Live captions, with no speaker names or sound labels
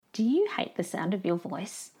Do you hate the sound of your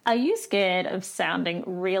voice? Are you scared of sounding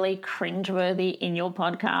really cringeworthy in your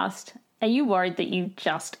podcast? Are you worried that you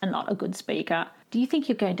just are not a good speaker? Do you think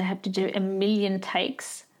you're going to have to do 1,000,000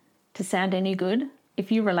 takes to sound any good?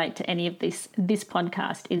 If you relate to any of this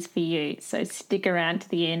podcast is for you. So stick around to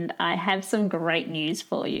the end. I have some great news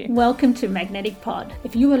for you. Welcome to Magnetic Pod.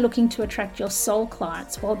 If you are looking to attract your soul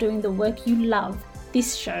clients while doing the work you love,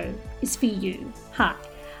 this show is for you. Hi,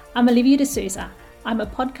 I'm Olivia D'Souza. I'm a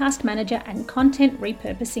podcast manager and content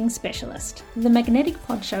repurposing specialist. The Magnetic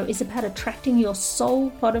Pod Show is about attracting your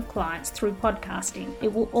soul pod of clients through podcasting.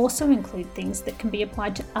 It will also include things that can be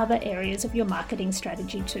applied to other areas of your marketing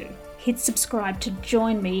strategy too. Hit subscribe to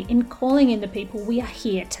join me in calling in the people we are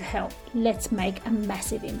here to help. Let's make a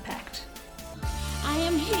massive impact. I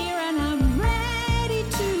am here and I'm ready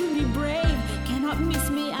to be brave. Cannot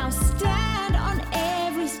miss me, I'll stand on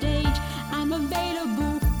every stage. I'm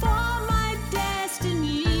available for my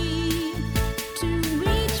destiny to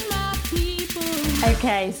reach my people.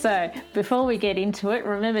 Okay, so before we get into it,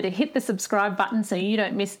 remember to hit the subscribe button so you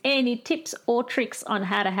don't miss any tips or tricks on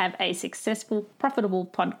how to have a successful, profitable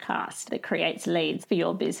podcast that creates leads for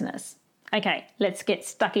your business. Okay, let's get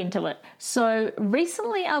stuck into it. So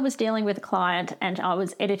recently I was dealing with a client and I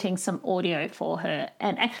was editing some audio for her.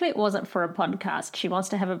 And actually it wasn't for a podcast. She wants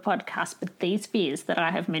to have a podcast, but these fears that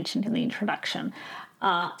I have mentioned in the introduction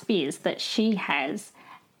are fears that she has.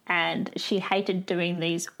 And she hated doing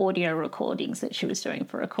these audio recordings that she was doing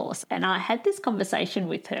for a course. And I had this conversation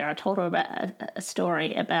with her. I told her about a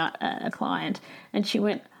story about a client. And she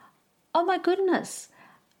went, "Oh my goodness,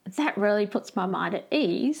 that really puts my mind at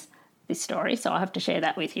ease." This story, so I have to share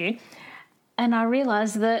that with you. And I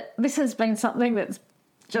realised that this has been something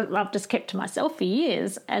I've just kept to myself for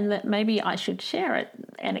years, and that maybe I should share it,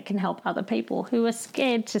 and it can help other people who are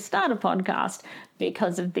scared to start a podcast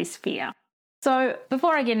because of this fear. So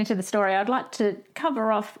before I get into the story, I'd like to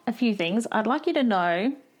cover off a few things. I'd like you to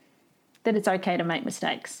know that it's okay to make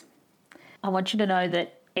mistakes. I want you to know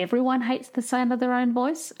that everyone hates the sound of their own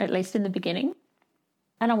voice, at least in the beginning.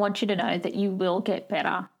 And I want you to know that you will get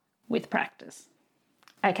better with practice.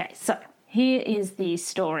 Okay, so here is the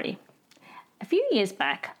story. A few years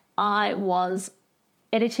back, I was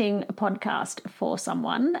editing a podcast for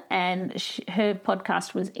someone, and her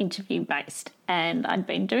podcast was interview-based, and I'd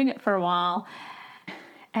been doing it for a while.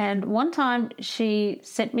 And one time she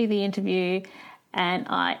sent me the interview, and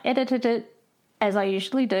I edited it as I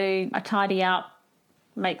usually do. I tidy up,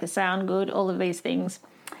 make the sound good, all of these things.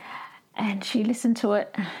 And she listened to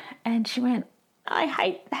it, and she went, "I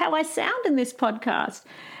hate how I sound in this podcast."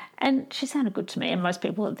 And she sounded good to me, and most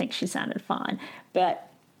people would think she sounded fine. But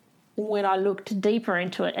when I looked deeper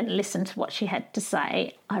into it and listened to what she had to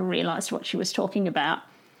say, I realised what she was talking about.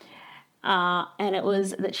 And it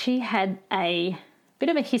was that she had a bit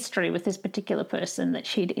of a history with this particular person that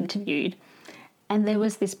she'd interviewed. And there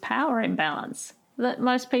was this power imbalance that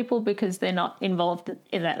most people, because they're not involved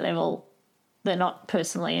in that level, they're not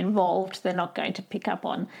personally involved, they're not going to pick up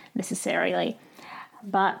on necessarily.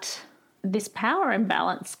 But this power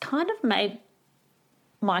imbalance kind of made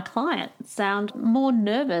my client sound more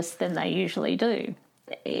nervous than they usually do.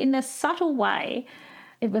 In a subtle way,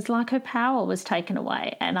 it was like her power was taken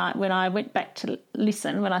away. And when I went back to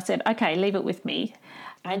listen, when I said, "Okay, leave it with me,"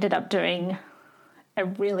 I ended up doing a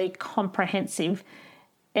really comprehensive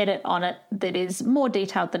edit on it that is more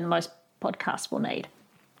detailed than most podcasts will need.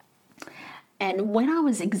 And when I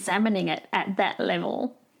was examining it at that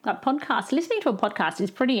level, listening to a podcast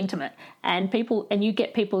is pretty intimate, and you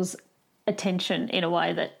get people's attention in a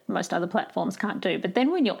way that most other platforms can't do. But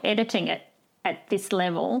then when you're editing it at this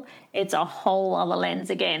level, it's a whole other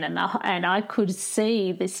lens again. And I could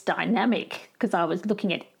see this dynamic because I was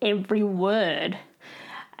looking at every word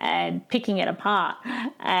and picking it apart.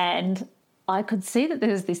 And I could see that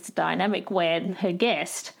there's this dynamic where her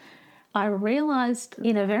guest, I realised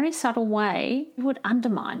in a very subtle way, would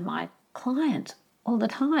undermine my client all the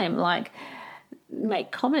time, like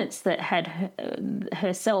make comments that had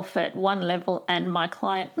herself at one level and my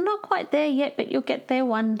client not quite there yet, but you'll get there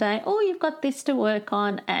one day. Oh, you've got this to work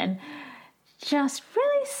on, and just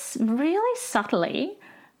really, really subtly.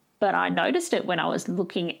 But I noticed it when I was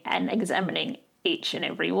looking and examining each and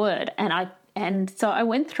every word, and so I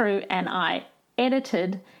went through and I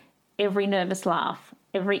edited every nervous laugh,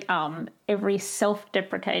 every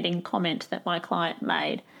self-deprecating comment that my client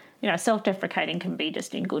made. You know, self-deprecating can be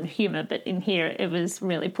just in good humour, but in here it was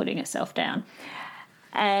really putting herself down.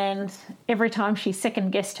 And every time she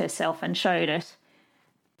second-guessed herself and showed it,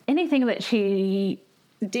 anything that she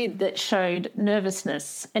did that showed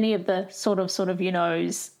nervousness, any of the sort of,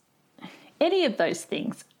 any of those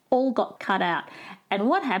things all got cut out. And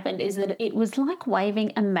what happened is that it was like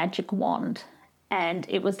waving a magic wand. And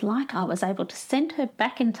it was like I was able to send her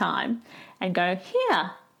back in time and go,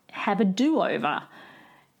 here, have a do-over.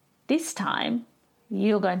 This time,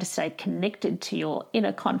 you're going to stay connected to your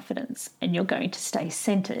inner confidence, and you're going to stay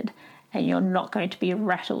centered, and you're not going to be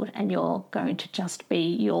rattled, and you're going to just be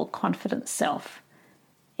your confident self.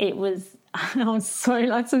 It was, I was so,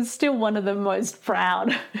 that's still one of the most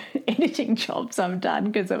proud editing jobs I've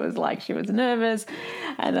done, because it was like she was nervous,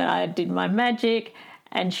 and then I did my magic,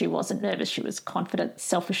 and she wasn't nervous. She was confident,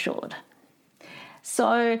 self-assured.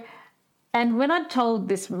 So, and when I told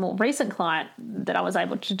this more recent client that I was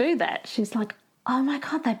able to do that, she's like, oh my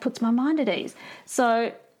God, that puts my mind at ease.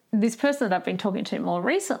 So this person that I've been talking to more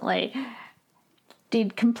recently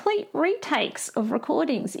did complete retakes of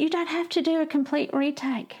recordings. You don't have to do a complete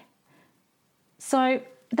retake. So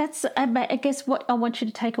that's, I guess, what I want you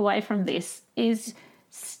to take away from this is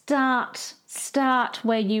start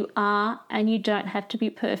where you are, and you don't have to be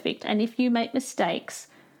perfect. And if you make mistakes,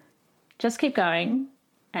 just keep going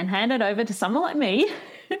and hand it over to someone like me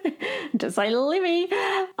to say, Livy,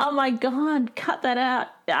 oh my God, cut that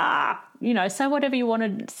out. Say whatever you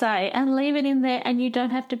want to say and leave it in there, and you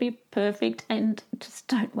don't have to be perfect, and just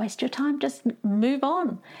don't waste your time. Just move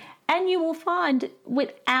on. And you will find,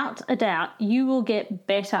 without a doubt, you will get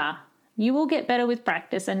better. You will get better with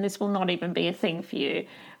practice, and this will not even be a thing for you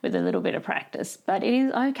with a little bit of practice. But it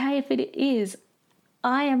is okay if it is.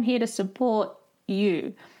 I am here to support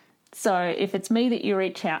you. So if it's me that you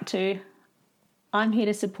reach out to, I'm here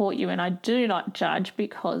to support you, and I do not judge,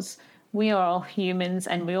 because we are all humans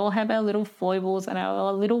and we all have our little foibles and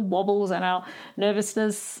our little wobbles and our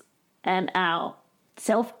nervousness and our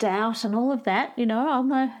self-doubt and all of that.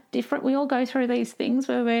 I'm different. We all go through these things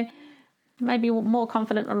where we're maybe more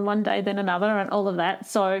confident on one day than another and all of that.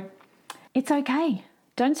 So it's okay.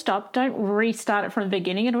 Don't stop. Don't restart it from the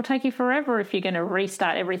beginning. It'll take you forever if you're going to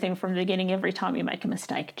restart everything from the beginning every time you make a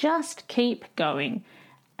mistake. Just keep going,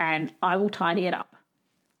 and I will tidy it up.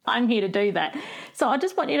 I'm here to do that. So I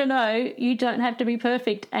just want you to know you don't have to be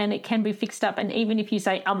perfect, and it can be fixed up. And even if you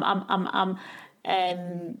say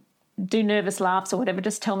and do nervous laughs or whatever,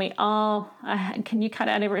 just tell me, can you cut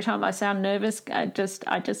out every time I sound nervous? I just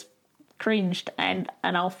cringed, and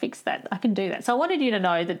I'll fix that. I can do that. So I wanted you to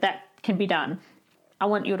know that can be done. I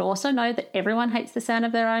want you to also know that everyone hates the sound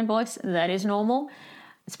of their own voice. That is normal,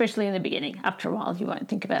 especially in the beginning. After a while, you won't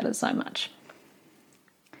think about it so much.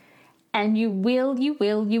 And you will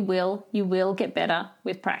get better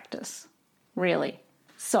with practice, really.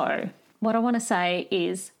 So what I want to say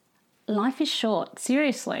is life is short.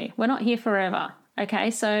 Seriously, we're not here forever, okay?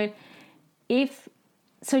 So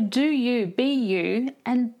do you, be you,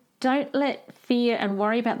 and don't let fear and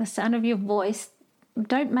worry about the sound of your voice,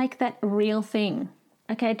 don't make that a real thing.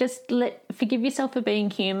 Okay, just forgive yourself for being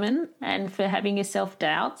human and for having your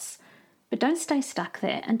self-doubts, but don't stay stuck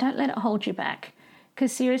there, and don't let it hold you back,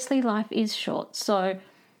 because seriously, life is short. So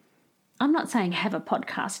I'm not saying have a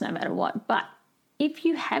podcast no matter what, but if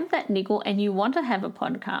you have that niggle and you want to have a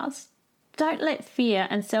podcast, don't let fear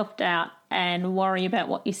and self-doubt and worry about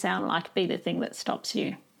what you sound like be the thing that stops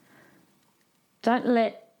you. Don't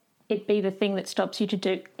let it be the thing that stops you to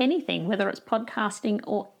do anything, whether it's podcasting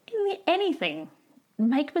or anything.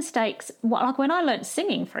 Make mistakes. Like when I learned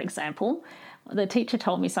singing, for example, the teacher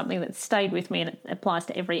told me something that stayed with me, and it applies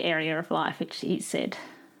to every area of life, which he said,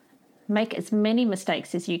 make as many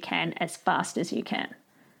mistakes as you can as fast as you can.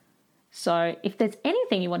 So if there's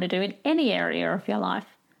anything you want to do in any area of your life,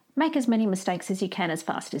 make as many mistakes as you can as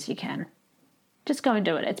fast as you can. Just go and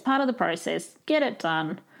do it. It's part of the process. Get it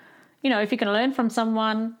done. If you can learn from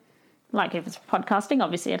someone, like if it's podcasting,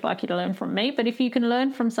 obviously I'd like you to learn from me, but if you can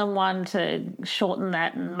learn from someone to shorten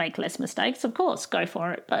that and make less mistakes, of course, go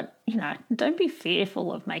for it. But, don't be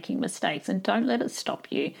fearful of making mistakes, and don't let it stop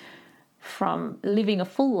you from living a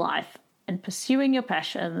full life and pursuing your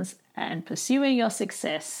passions and pursuing your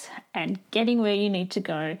success and getting where you need to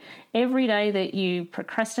go. Every day that you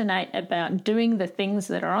procrastinate about doing the things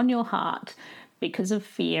that are on your heart because of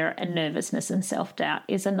fear and nervousness and self-doubt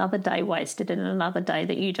is another day wasted, and another day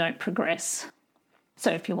that you don't progress. So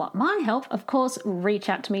if you want my help, of course, reach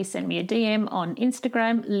out to me, send me a DM on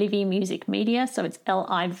Instagram, Livy Music Media. So it's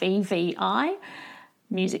LIVVI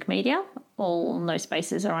Music Media, all no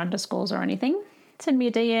spaces or underscores or anything. Send me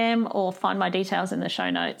a DM or find my details in the show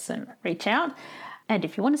notes and reach out. And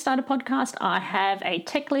if you want to start a podcast, I have a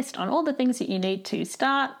tech list on all the things that you need to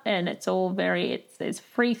start, and it's all there's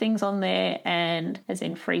free things on there, and as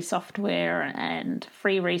in free software and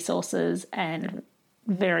free resources and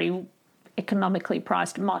very economically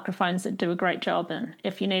priced microphones that do a great job. And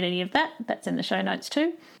if you need any of that, that's in the show notes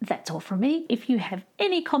too. That's all from me. If you have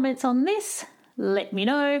any comments on this, let me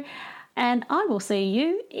know, and I will see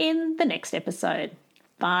you in the next episode.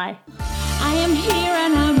 Bye. I am here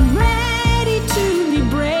and I'm ready to be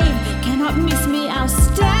brave. Cannot miss me, I'll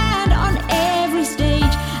stand on every stage.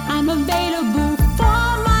 I'm available for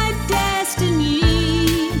my destiny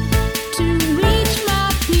to reach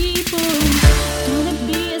my people. Gonna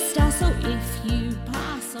be a star, so if you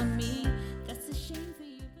pass on me, that's a shame for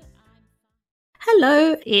you, but I'm...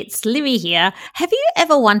 Hello, it's Livy here. Have you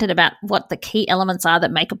ever wondered about what the key elements are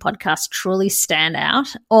that make a podcast truly stand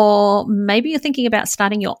out? Or maybe you're thinking about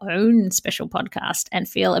starting your own special podcast and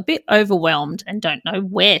feel a bit overwhelmed and don't know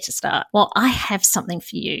where to start? Well, I have something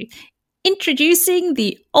for you. Introducing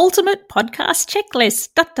the Ultimate Podcast Checklist.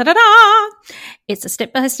 Da, da, da, da. It's a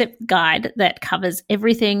step-by-step guide that covers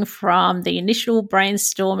everything from the initial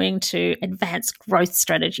brainstorming to advanced growth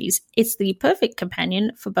strategies. It's the perfect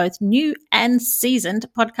companion for both new and seasoned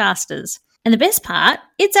podcasters. And the best part,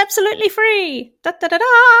 it's absolutely free. Da, da, da,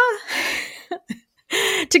 da.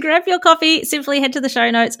 To grab your copy, simply head to the show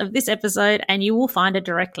notes of this episode and you will find a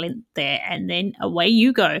direct link there, and then away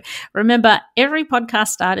you go. Remember, every podcast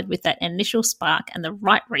started with that initial spark and the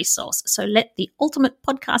right resource, so let the Ultimate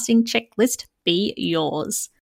Podcasting Checklist be yours.